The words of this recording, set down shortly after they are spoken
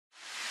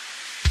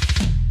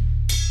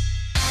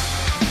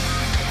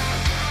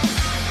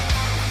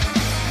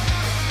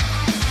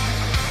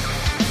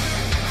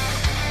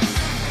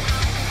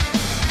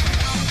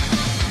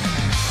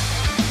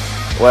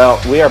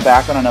Well, we are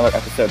back on another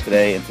episode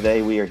today, and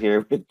today we are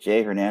here with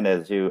Jay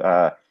Hernandez, who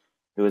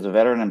is a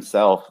veteran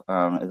himself,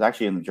 is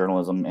actually in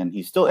journalism, and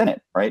he's still in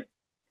it, right?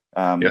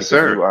 Yes, Because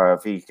sir.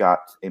 he got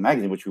a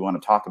magazine, which we want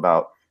to talk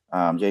about.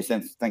 Jay,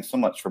 thanks so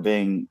much for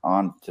being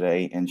on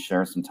today and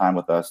sharing some time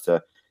with us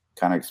to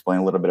kind of explain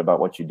a little bit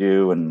about what you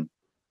do and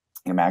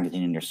your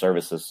magazine and your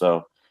services.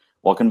 So,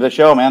 welcome to the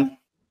show, man.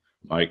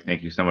 Mike,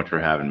 thank you so much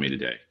for having me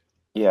today.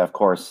 Yeah, of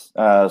course.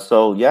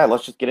 So yeah,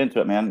 let's just get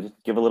into it, man. Just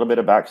give a little bit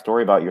of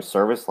backstory about your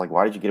service. Like,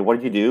 why did you get it? What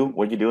did you do?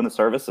 What did you do in the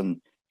service? And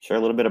share a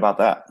little bit about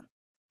that.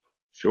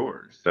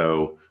 Sure.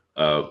 So,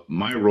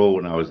 my role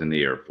when I was in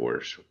the Air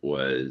Force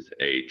was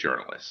a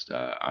journalist.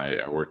 I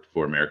worked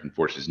for American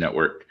Forces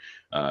Network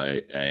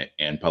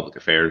and public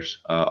affairs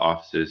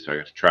offices. So I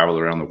got to travel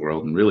around the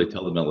world and really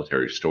tell the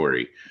military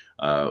story,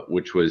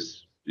 which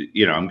was,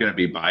 I'm going to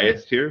be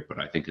biased here,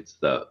 but I think it's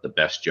the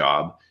best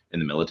job in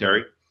the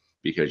military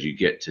because you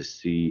get to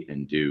see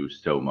and do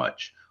so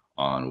much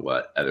on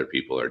what other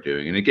people are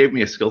doing. And it gave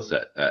me a skill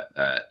set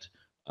that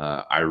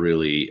I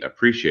really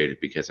appreciated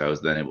because I was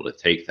then able to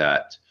take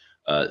that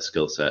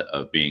skill set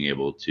of being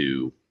able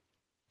to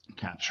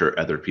capture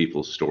other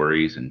people's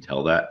stories and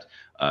tell that.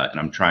 And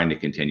I'm trying to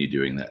continue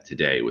doing that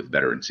today with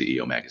Veteran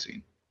CEO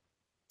Magazine.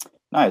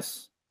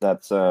 Nice.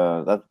 That's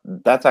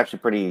actually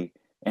pretty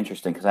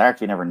interesting because I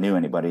actually never knew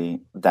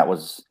anybody that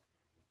was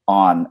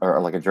on or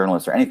like a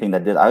journalist or anything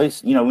that did. I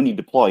always, when you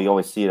deploy, you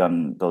always see it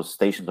on those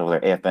stations over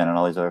there, AFN and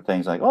all these other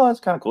things. Like, oh, that's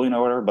kind of cool,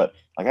 whatever. But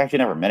like, I actually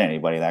never met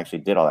anybody that actually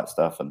did all that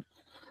stuff, and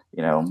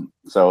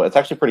so it's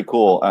actually pretty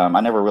cool. I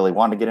never really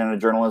wanted to get into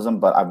journalism,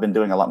 but I've been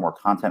doing a lot more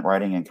content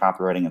writing and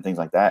copywriting and things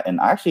like that, and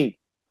I actually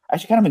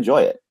kind of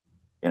enjoy it.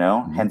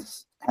 Mhm.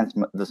 Hence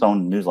this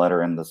own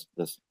newsletter and this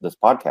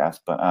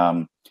podcast. But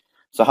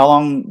so how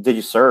long did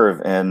you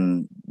serve,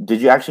 and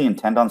did you actually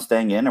intend on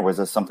staying in, or was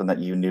this something that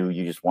you knew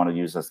you just want to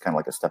use as kind of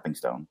like a stepping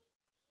stone?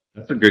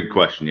 That's a good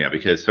question. Yeah,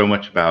 because so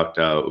much about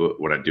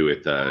what I do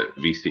with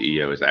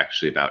VCEO is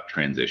actually about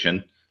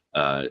transitioning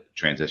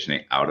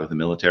out of the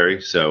military.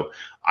 So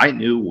I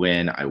knew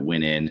when I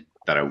went in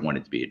that I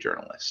wanted to be a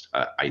journalist.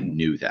 I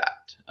knew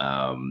that.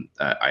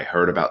 I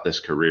heard about this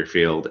career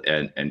field,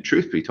 and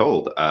truth be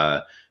told,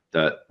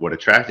 that what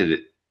attracted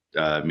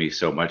me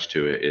so much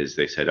to it is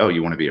they said, "Oh,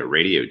 you want to be a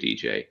radio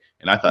DJ,"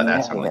 and I thought that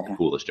Yeah, sounded like the yeah,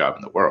 coolest job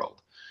in the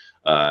world.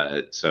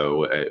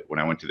 So when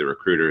I went to the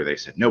recruiter, they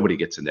said nobody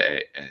gets into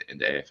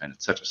AFN.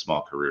 It's such a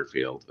small career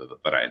field,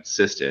 but I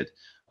insisted,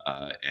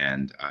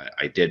 and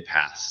I did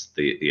pass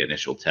the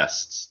initial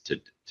tests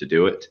to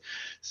do it.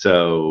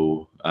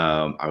 So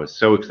I was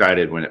so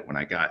excited when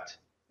I got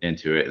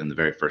into it, and the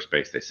very first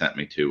base they sent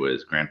me to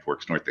was Grand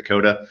Forks, North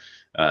Dakota.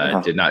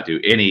 yeah. Did not do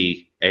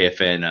any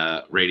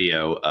AFN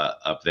radio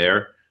up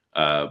there,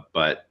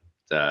 but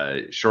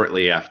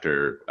shortly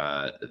after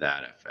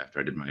that, after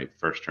I did my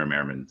first term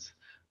airman's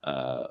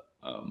uh,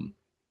 um,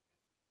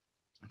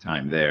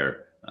 time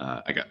there,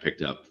 I got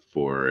picked up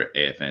for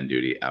AFN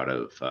duty out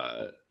of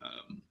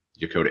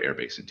Yokota Air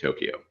Base in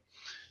Tokyo.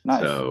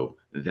 Nice. So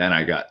then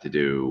I got to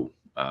do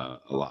a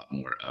lot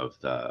more of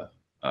the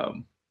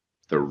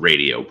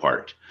radio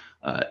part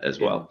as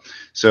Yeah. well.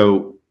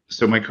 So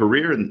my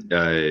career,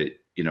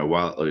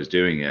 while I was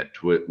doing it,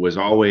 was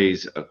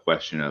always a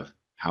question of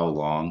how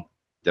long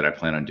did I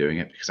plan on doing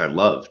it because I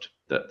loved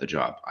the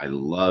job. I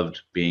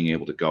loved being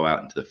able to go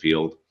out into the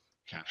field,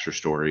 capture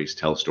stories,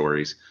 tell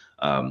stories.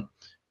 Um,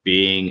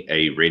 Being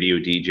a radio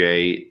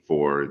DJ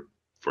for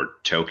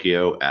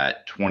Tokyo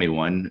at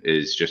 21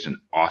 is just an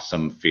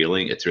awesome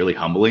feeling. It's really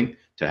humbling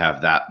to have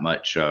that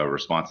much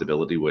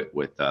responsibility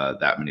with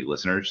that many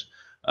listeners,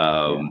 Yeah.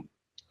 um,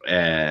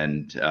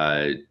 and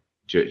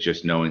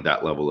just knowing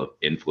that level of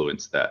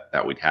influence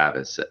that we'd have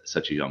as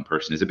such a young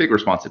person is a big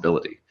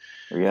responsibility.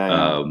 Yeah, yeah.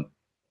 Um,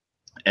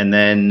 and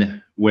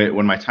then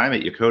when my time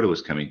at Yokota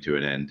was coming to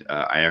an end,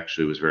 I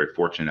actually was very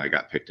fortunate. I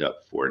got picked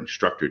up for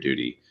instructor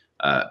duty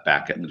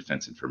back at the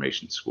Defense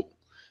Information School.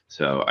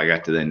 So I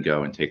got to then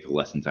go and take the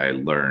lessons I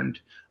had learned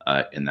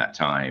in that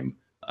time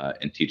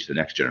and teach the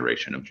next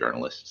generation of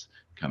journalists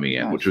coming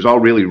in, which Nice. was all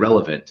really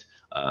relevant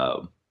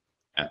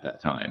at that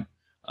time.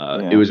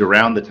 It Yeah. was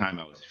around the time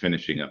I was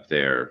finishing up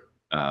there.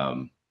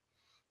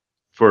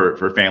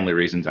 For family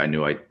reasons, I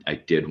knew I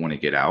did want to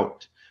get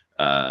out.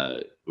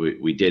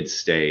 We did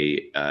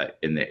stay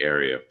in the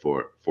area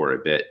for a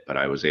bit, but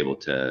I was able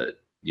to,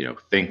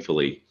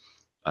 thankfully,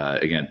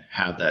 again,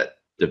 have that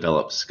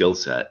developed skill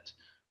set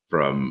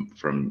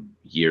from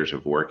years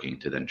of working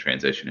to then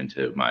transition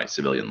into my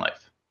civilian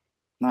life.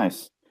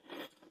 Nice.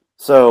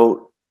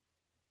 So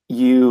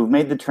you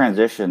made the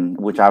transition,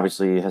 which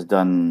obviously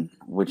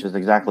which is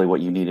exactly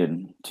what you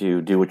needed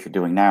to do what you're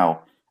doing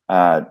now.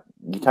 Uh,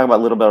 you talk about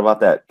a little bit about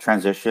that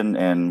transition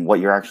and what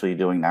you're actually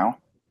doing now.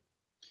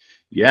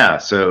 Yeah.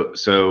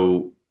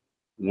 So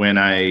when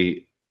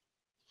I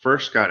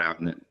first got out,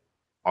 and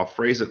I'll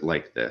phrase it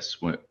like this: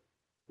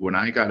 when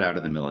I got out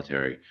of the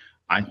military,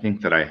 I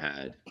think that I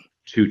had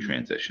two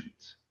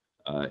transitions,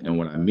 and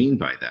what I mean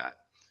by that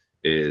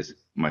is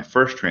my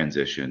first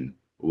transition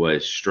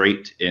was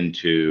straight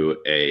into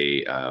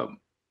I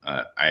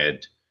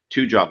had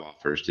two job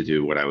offers to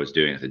do what I was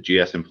doing as a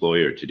GS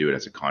employee or to do it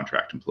as a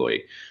contract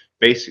employee,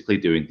 basically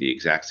doing the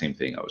exact same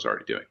thing I was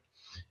already doing.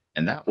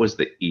 And that was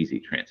the easy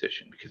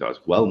transition because I was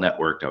well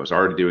networked. I was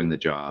already doing the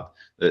job.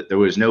 There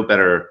was no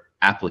better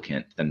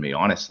applicant than me,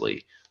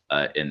 honestly,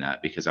 in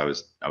that because I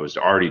was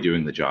already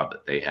doing the job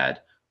that they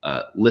had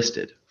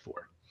listed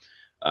for.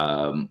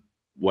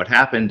 What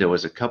happened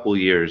was a couple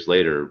years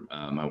later,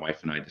 my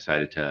wife and I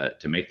decided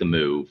to make the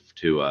move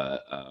to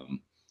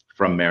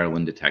from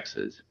Maryland to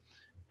Texas,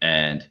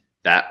 and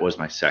that was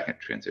my second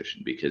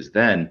transition because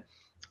then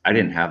I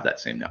didn't have that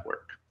same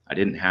network. I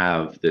didn't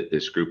have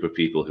this group of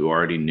people who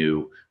already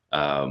knew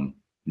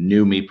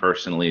me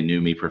personally,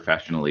 knew me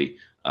professionally,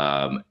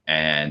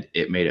 and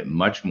it made it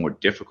much more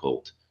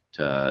difficult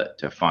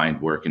to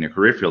find work in a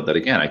career field that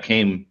again I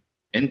came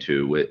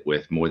into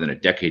with more than a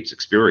decade's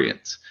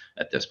experience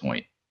at this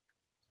point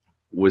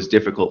was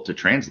difficult to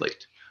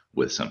translate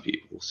with some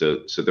people.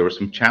 So there were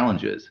some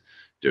challenges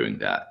doing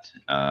that,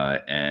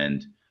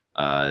 and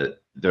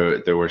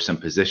there were some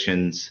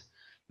positions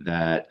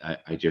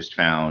that I just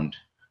found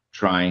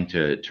trying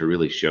to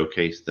really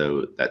showcase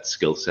that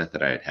skill set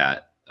that I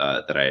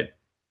had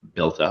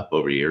built up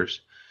over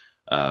years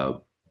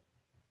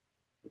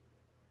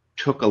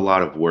took a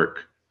lot of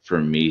work for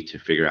me to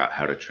figure out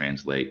how to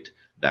translate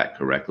that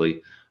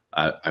correctly.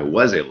 I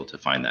was able to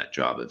find that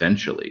job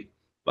eventually,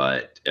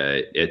 but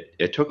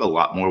it took a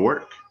lot more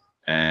work.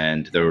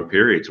 And there were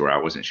periods where I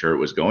wasn't sure it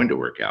was going to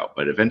work out,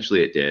 but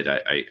eventually it did.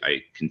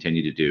 I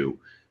continue to do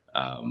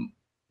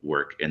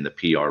work in the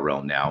PR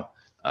realm now.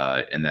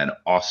 And then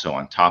also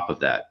on top of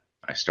that,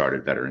 I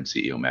started Veteran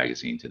CEO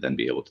Magazine to then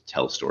be able to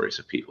tell stories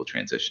of people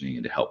transitioning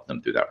and to help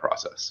them through that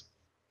process.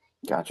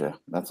 Gotcha.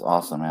 That's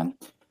awesome, man.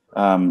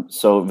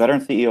 So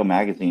Veteran CEO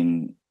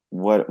Magazine,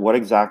 what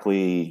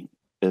exactly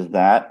is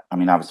that? I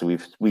mean, obviously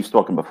we've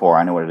spoken before.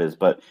 I know what it is,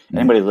 but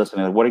anybody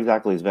listening, what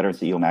exactly is Veteran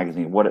CEO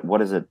Magazine? What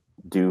does it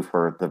do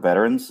for the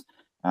veterans?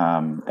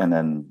 And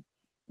then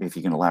if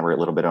you can elaborate a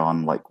little bit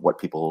on like what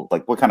people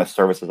like, what kind of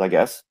services, I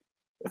guess,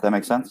 if that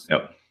makes sense.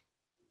 Yep.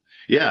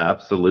 Yeah,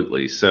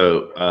 absolutely.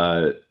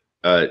 So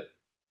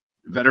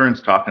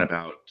veterans talking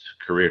about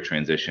career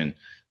transition.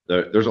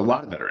 There's a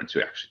lot of veterans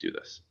who actually do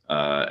this,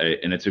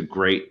 and it's a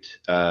great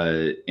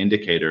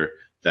indicator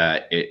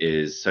that it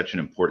is such an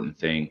important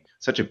thing,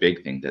 such a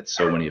big thing that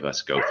so many of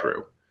us go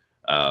through.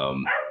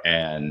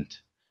 And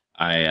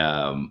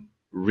I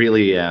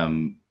really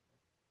am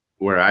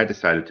where I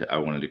decided I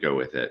wanted to go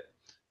with it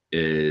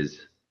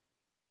is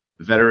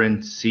Veteran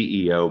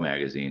CEO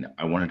Magazine.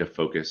 I wanted to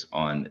focus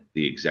on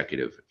the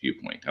executive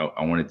viewpoint.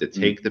 I wanted to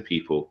take the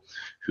people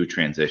who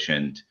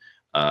transitioned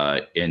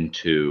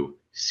into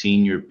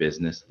senior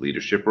business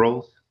leadership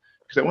roles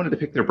because I wanted to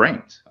pick their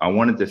brains. I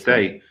wanted to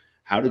say,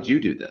 how did you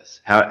do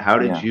this? How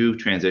did you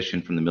transition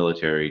from the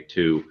military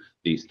to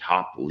these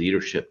top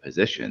leadership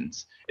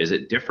positions? Is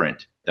it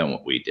different than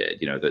what we did?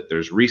 You know, that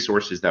there's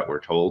resources that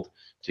we're told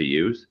to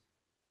use.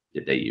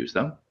 Did they use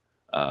them?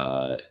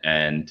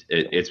 And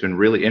it's been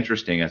really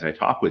interesting as I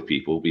talk with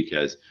people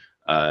because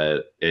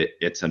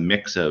it's a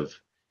mix of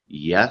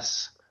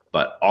yes,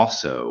 but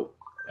also,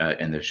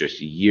 and there's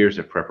just years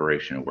of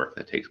preparation and work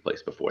that takes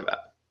place before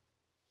that.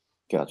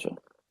 Gotcha.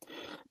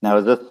 Now,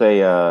 is this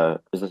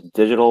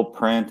digital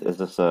print? Is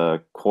this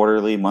a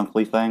quarterly,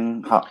 monthly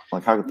thing?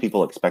 How do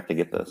people expect to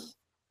get this?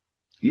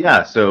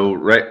 Yeah, so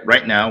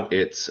right now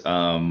it's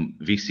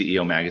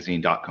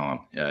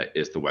vceomagazine.com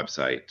is the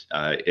website.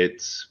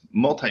 It's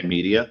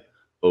multimedia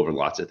over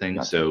lots of things.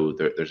 Gotcha. So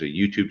there's a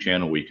YouTube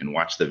channel where you can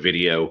watch the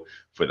video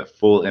for the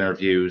full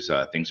interviews.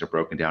 Things are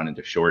broken down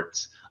into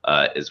shorts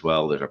as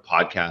well. There's a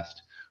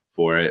podcast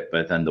for it,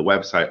 but then the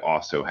website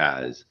also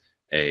has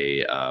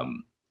a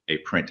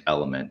print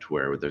element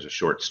where there's a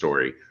short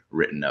story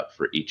written up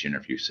for each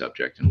interview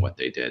subject and what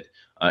they did.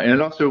 And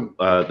it also,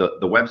 the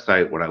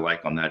website, what I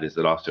like on that is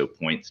it also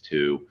points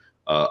to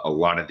a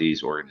lot of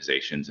these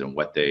organizations and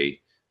what they,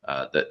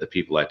 the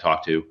people I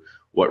talk to,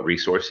 what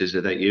resources do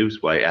they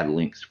use? Well, I add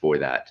links for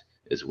that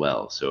as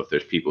well. So if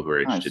there's people who are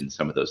interested in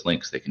some of those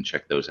links, they can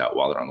check those out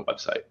while they're on the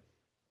website.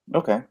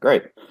 Okay,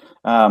 great.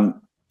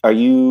 Are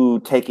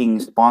you taking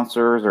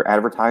sponsors or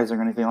advertising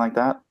or anything like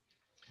that?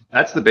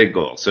 That's the big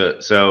goal.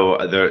 So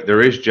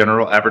there is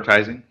general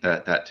advertising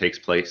that takes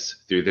place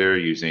through there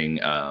using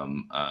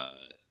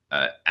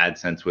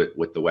AdSense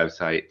with the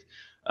website.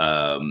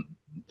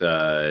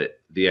 The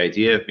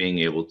idea of being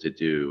able to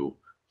do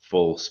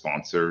full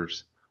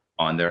sponsors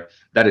on there,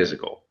 that is a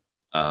goal.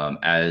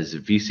 As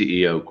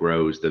VCEO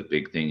grows, the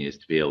big thing is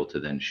to be able to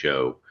then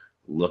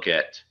look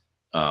at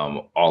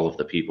all of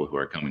the people who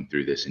are coming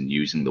through this and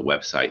using the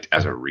website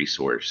as a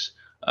resource,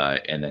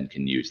 and then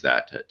can use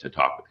that to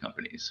talk with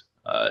companies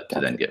to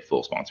then get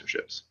full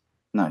sponsorships.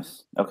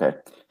 Nice. Okay.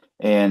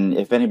 And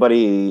if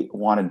anybody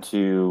wanted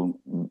to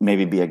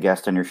maybe be a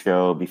guest on your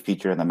show, be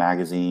featured in the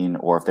magazine,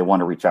 or if they want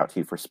to reach out to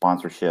you for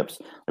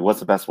sponsorships, what's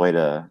the best way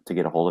to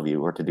get a hold of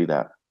you or to do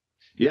that?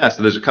 Yeah,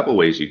 so there's a couple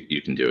ways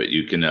you can do it.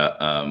 You can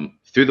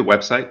through the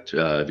website,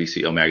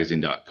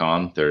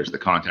 vcomagazine.com, there's the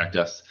contact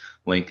us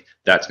link,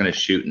 that's going to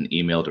shoot an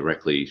email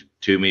directly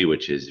to me,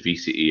 which is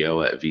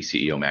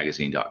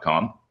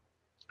vceo@vceomagazine.com.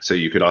 So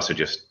you could also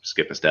just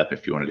skip a step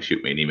if you wanted to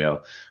shoot me an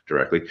email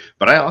directly.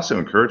 But I also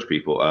encourage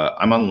people.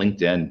 I'm on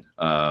LinkedIn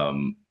a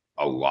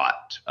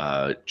lot.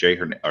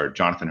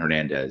 Jonathan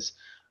Hernandez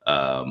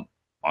on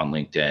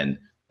LinkedIn.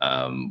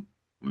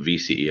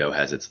 VCEO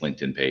has its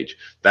LinkedIn page.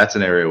 That's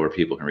an area where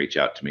people can reach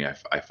out to me.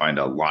 I find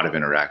a lot of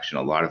interaction,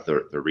 a lot of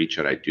the reach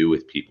that I do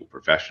with people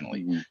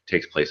professionally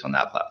takes place on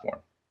that platform.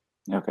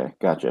 Okay,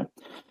 gotcha.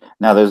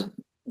 Now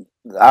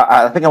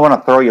I think I want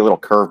to throw you a little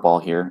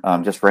curveball here,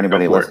 just for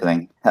anybody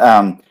listening.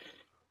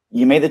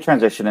 You made the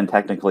transition, and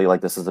technically,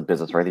 like, this is a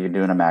business, right? You're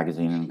doing a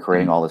magazine and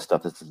creating all this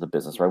stuff. This is a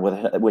business,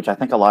 right? Which I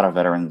think a lot of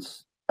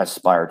veterans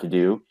aspire to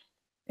do.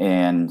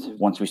 And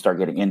once we start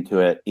getting into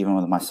it, even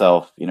with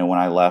myself, when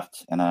I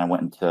left and then I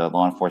went into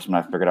law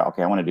enforcement, I figured out,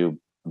 okay, I want to do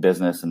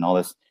business and all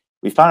this.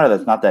 We found out that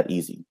it's not that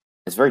easy.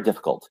 It's very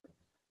difficult.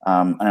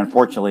 And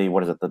unfortunately,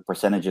 what is it? The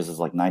percentages is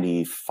like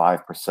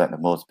 95% of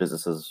most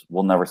businesses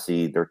will never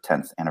see their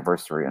 10th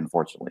anniversary,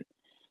 unfortunately.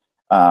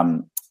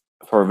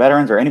 For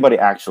veterans or anybody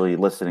actually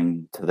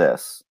listening to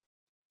this,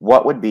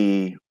 what would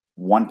be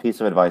one piece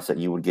of advice that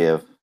you would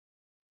give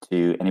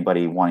to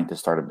anybody wanting to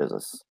start a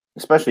business,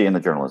 especially in the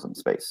journalism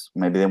space?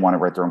 Maybe they want to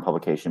write their own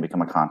publication,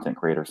 become a content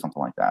creator, something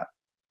like that.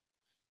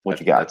 What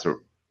you got?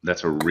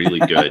 That's a really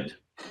good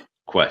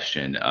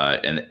question,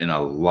 and a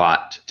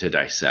lot to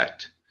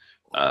dissect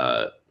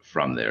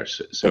from there.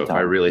 So if I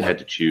really had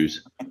to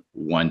choose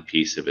one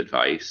piece of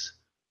advice,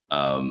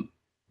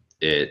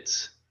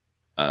 it's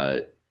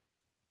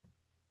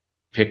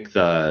pick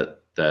the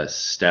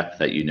step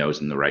that you know is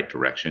in the right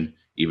direction,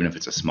 even if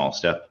it's a small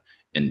step,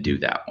 and do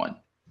that one,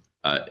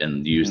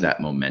 and use that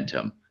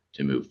momentum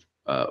to move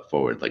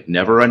forward. Like,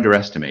 never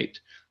underestimate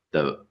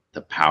the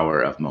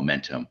power of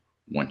momentum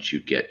once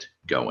you get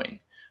going.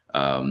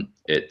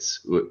 It's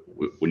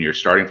when you're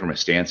starting from a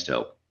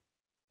standstill,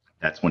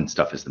 that's when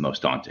stuff is the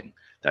most daunting.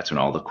 That's when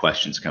all the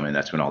questions come in.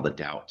 That's when all the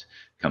doubt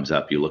comes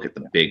up. You look at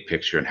the big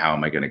picture and how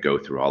am I going to go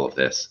through all of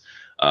this?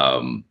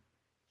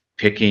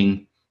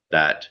 Picking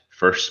that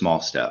first small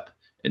step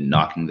and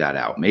knocking that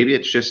out. Maybe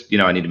it's just,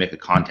 I need to make a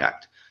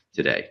contact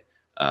today.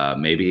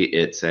 Maybe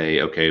it's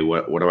okay,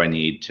 what do I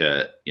need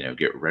to,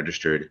 get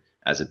registered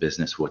as a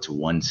business? What's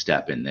one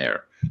step in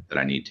there that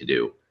I need to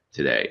do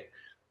today?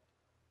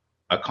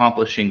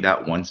 Accomplishing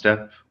that one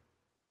step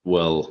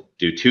will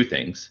do two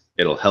things.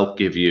 It'll help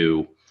give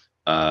you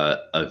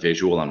a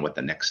visual on what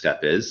the next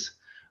step is.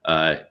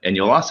 And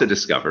you'll also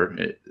discover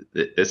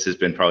that this has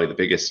been probably the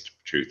biggest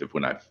truth of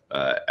when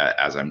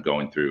as I'm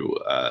going through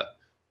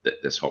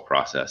this whole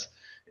process,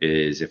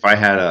 is if I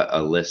had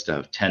a list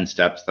of 10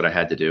 steps that I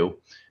had to do,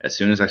 as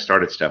soon as I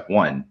started step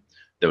one,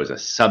 there was a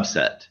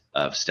subset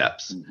of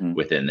steps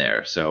within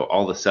there. So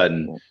all of a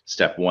sudden,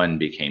 step one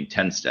became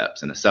 10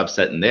 steps, and a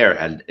subset in there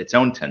had its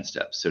own 10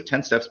 steps. So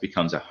 10 steps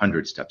becomes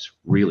 100 steps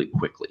really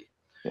quickly.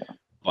 Yeah.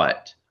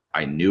 But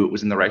I knew it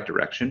was in the right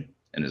direction.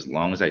 And as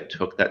long as I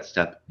took that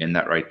step in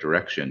that right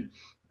direction,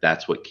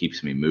 that's what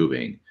keeps me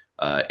moving.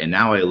 And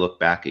now I look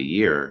back a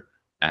year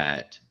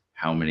at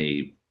how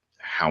many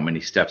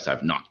steps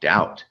I've knocked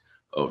out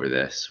over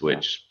this,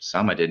 which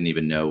some I didn't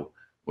even know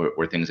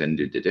were things I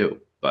needed to do.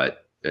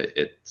 But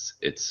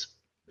it's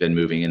been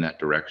moving in that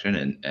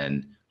direction,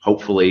 and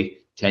hopefully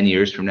 10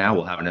 years from now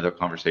we'll have another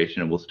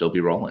conversation and we'll still be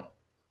rolling.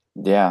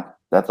 Yeah,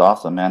 that's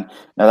awesome, man.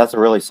 Now that's a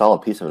really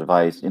solid piece of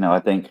advice.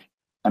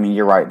 I mean,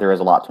 you're right. There is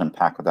a lot to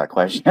unpack with that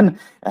question,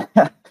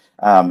 and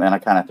I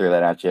kind of threw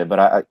that at you.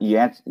 But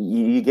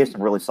you gave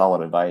some really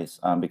solid advice,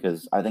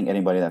 because I think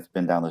anybody that's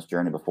been down this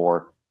journey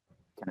before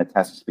can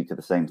attest to speak to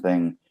the same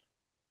thing.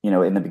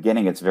 In the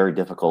beginning, it's very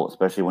difficult,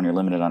 especially when you're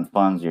limited on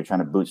funds. You're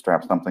trying to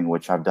bootstrap something,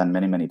 which I've done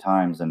many, many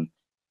times. And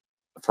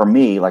for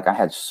me, like, I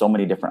had so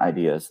many different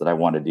ideas that I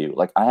wanted to do.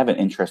 Like, I have an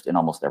interest in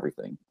almost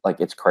everything. Like,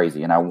 it's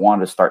crazy. And I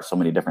wanted to start so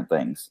many different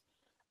things.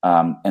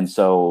 And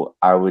so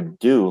I would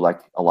do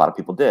like a lot of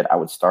people did. I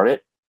would start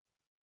it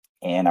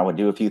and I would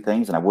do a few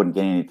things and I wouldn't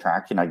get any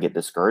traction. I'd get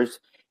discouraged,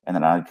 and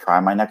then I'd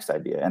try my next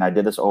idea. And I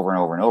did this over and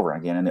over and over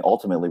again. And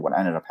ultimately what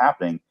ended up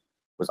happening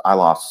was I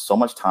lost so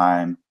much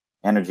time,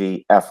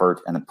 energy, effort,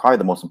 and then probably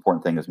the most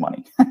important thing is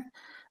money.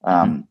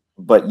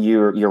 But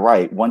you're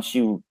right. Once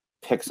you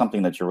pick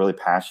something that you're really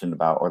passionate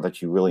about or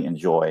that you really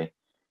enjoy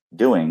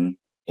doing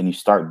and you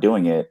start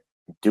doing it,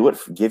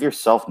 give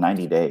yourself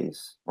 90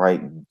 days,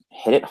 right?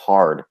 Hit it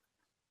hard.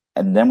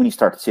 And then when you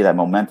start to see that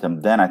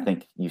momentum, then I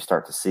think you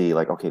start to see,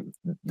 like, okay,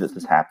 this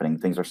is happening.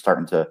 Things are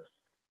starting to,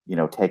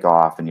 take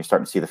off, and you're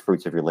starting to see the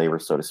fruits of your labor,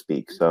 so to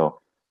speak. So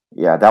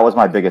yeah, that was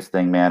my biggest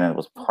thing, man. And it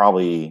was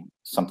probably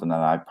something that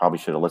I probably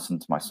should have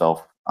listened to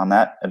myself on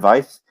that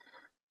advice.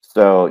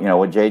 So,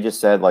 what Jay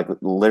just said, like,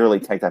 literally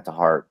take that to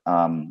heart.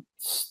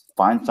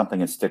 Find something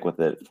and stick with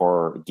it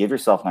give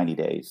yourself 90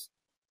 days.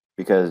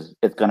 Because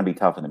it's going to be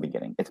tough in the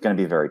beginning. It's going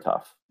to be very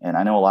tough. And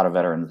I know a lot of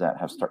veterans that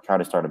have tried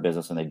to start a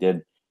business and they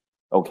did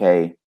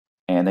okay.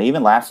 And they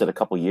even lasted a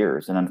couple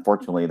years. And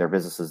unfortunately, their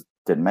businesses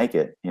didn't make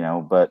it,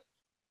 but,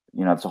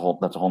 that's a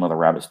whole nother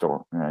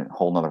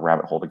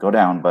rabbit hole to go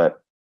down.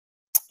 But,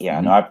 Yeah,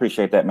 no, I Hmm.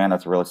 appreciate that, man.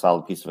 That's a really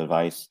solid piece of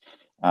advice.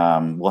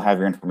 We'll have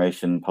your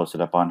information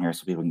posted up on here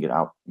so people can get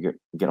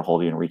a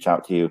hold of you and reach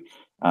out to you.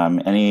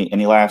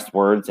 Any last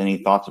words, any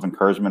thoughts of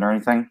encouragement or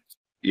anything?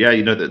 Yeah,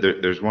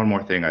 there's one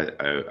more thing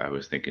I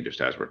was thinking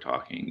just as we're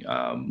talking.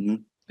 Hmm.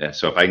 Yeah,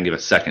 so if I can give a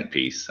second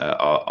piece,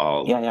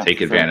 I'll Yeah, yeah, take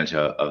for sure. advantage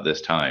of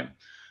this time.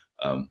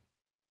 Um,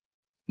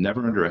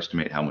 Never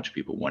underestimate how much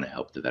people want to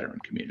help the veteran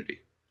community.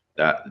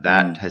 That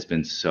Mm, has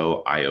been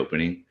so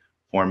eye-opening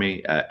for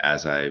me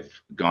as I've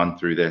gone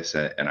through this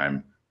and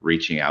I'm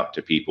reaching out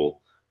to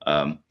people.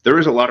 There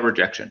is a lot of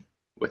rejection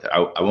with it. I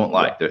won't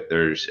lie. yeah,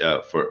 There's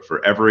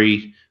for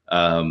every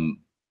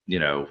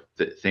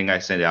thing I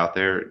send out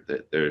there,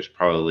 there's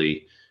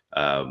probably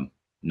um,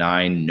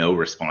 9 no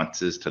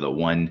responses to the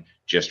one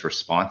just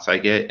response I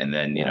get, and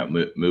then yeah,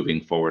 moving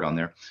forward on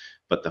there.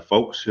 But the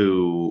folks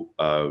who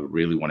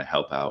really want to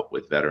help out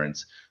with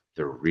veterans,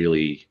 they're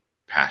really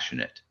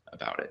passionate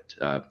about it.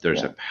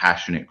 There's a yeah,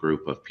 passionate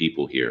group of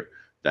people here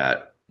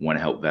that want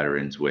to help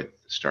veterans with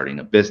starting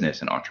a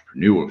business and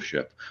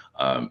entrepreneurship,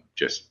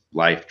 just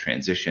life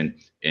transition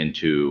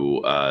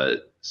into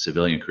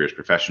civilian careers,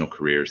 professional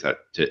careers that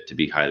to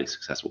be highly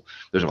successful.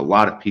 There's a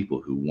lot of people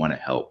who want to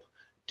help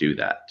do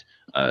that.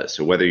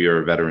 So whether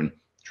you're a veteran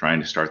trying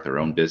to start their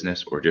own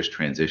business or just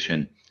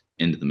transition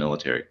into the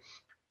military,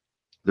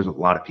 there's a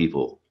lot of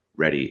people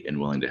ready and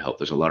willing to help.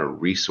 There's a lot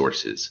of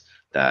resources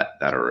that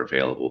are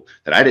available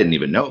that I didn't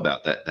even know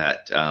about.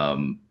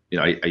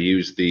 I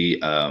use the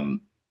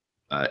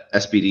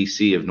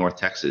SBDC of North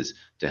Texas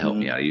to help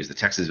me hmm out. I use the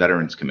Texas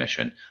Veterans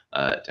Commission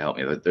to help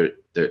me.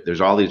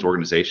 There's all these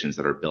organizations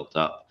that are built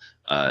up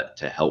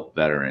to help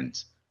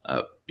veterans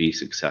be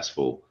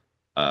successful,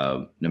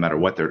 no matter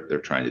what they're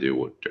trying to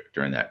do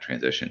during that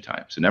transition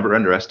time. So never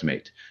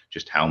underestimate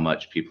just how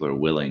much people are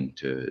willing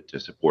to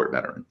support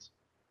veterans.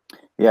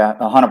 yeah,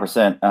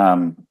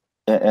 100%.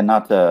 And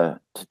not to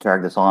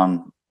drag this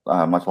on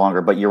much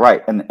longer, but you're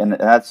right, and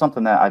that's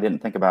something that I didn't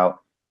think about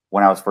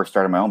when I was first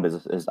starting my own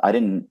business. Is I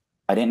didn't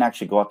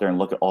actually go out there and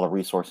look at all the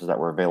resources that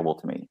were available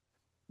to me.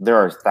 There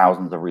are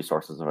thousands of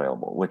resources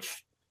available,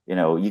 which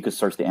you could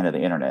search the end of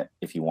the internet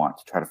if you want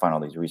to try to find all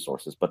these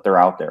resources, but they're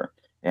out there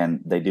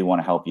and they do want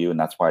to help you, and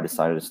that's why I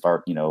decided to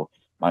start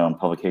my own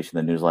publication,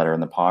 the newsletter,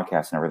 and the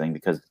podcast and everything,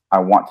 because I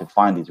want to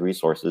find these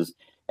resources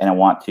and I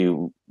want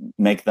to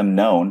make them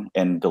known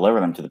and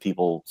deliver them to the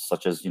people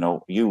such as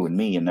you and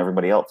me and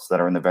everybody else that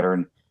are in the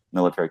veteran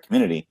military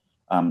community,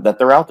 that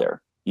they're out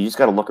there. You just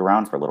got to look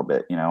around for a little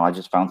bit. I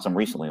just found some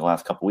recently the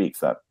last couple weeks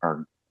that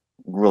are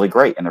really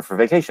great and they're for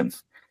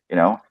vacations.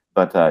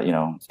 But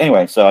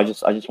anyway, so I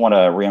just want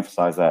to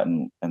reemphasize that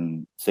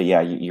and say, yeah,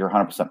 you're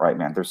 100% right,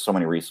 man. There's so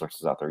many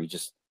resources out there. You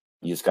just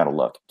got to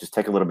look. Just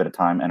take a little bit of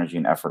time, energy,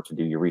 and effort to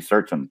do your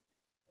research, and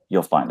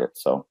you'll find it.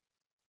 So,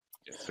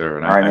 Yes, sir.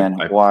 And all right, man.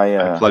 Why?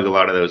 I plug a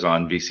lot of those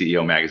on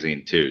VCEO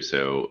magazine too.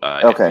 So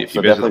Okay, if you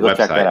so visit definitely the go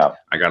check that website, out.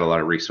 I got a lot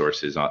of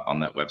resources on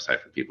that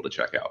website for people to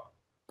check out.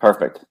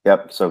 Perfect.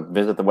 Yep. So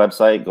visit the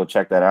website, go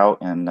check that out,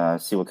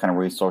 and see what kind of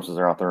resources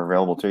are out there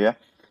available to you.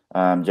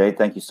 Jay,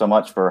 thank you so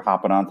much for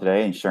hopping on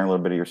today and sharing a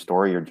little bit of your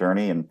story, your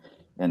journey,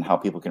 and how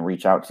people can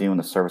reach out to you and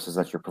the services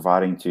that you're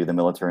providing to the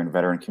military and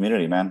veteran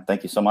community, man.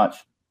 Thank you so much.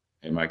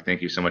 Hey, Mike,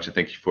 thank you so much, and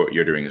thank you for what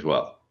you're doing as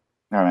well.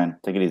 All right, man.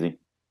 Take it easy.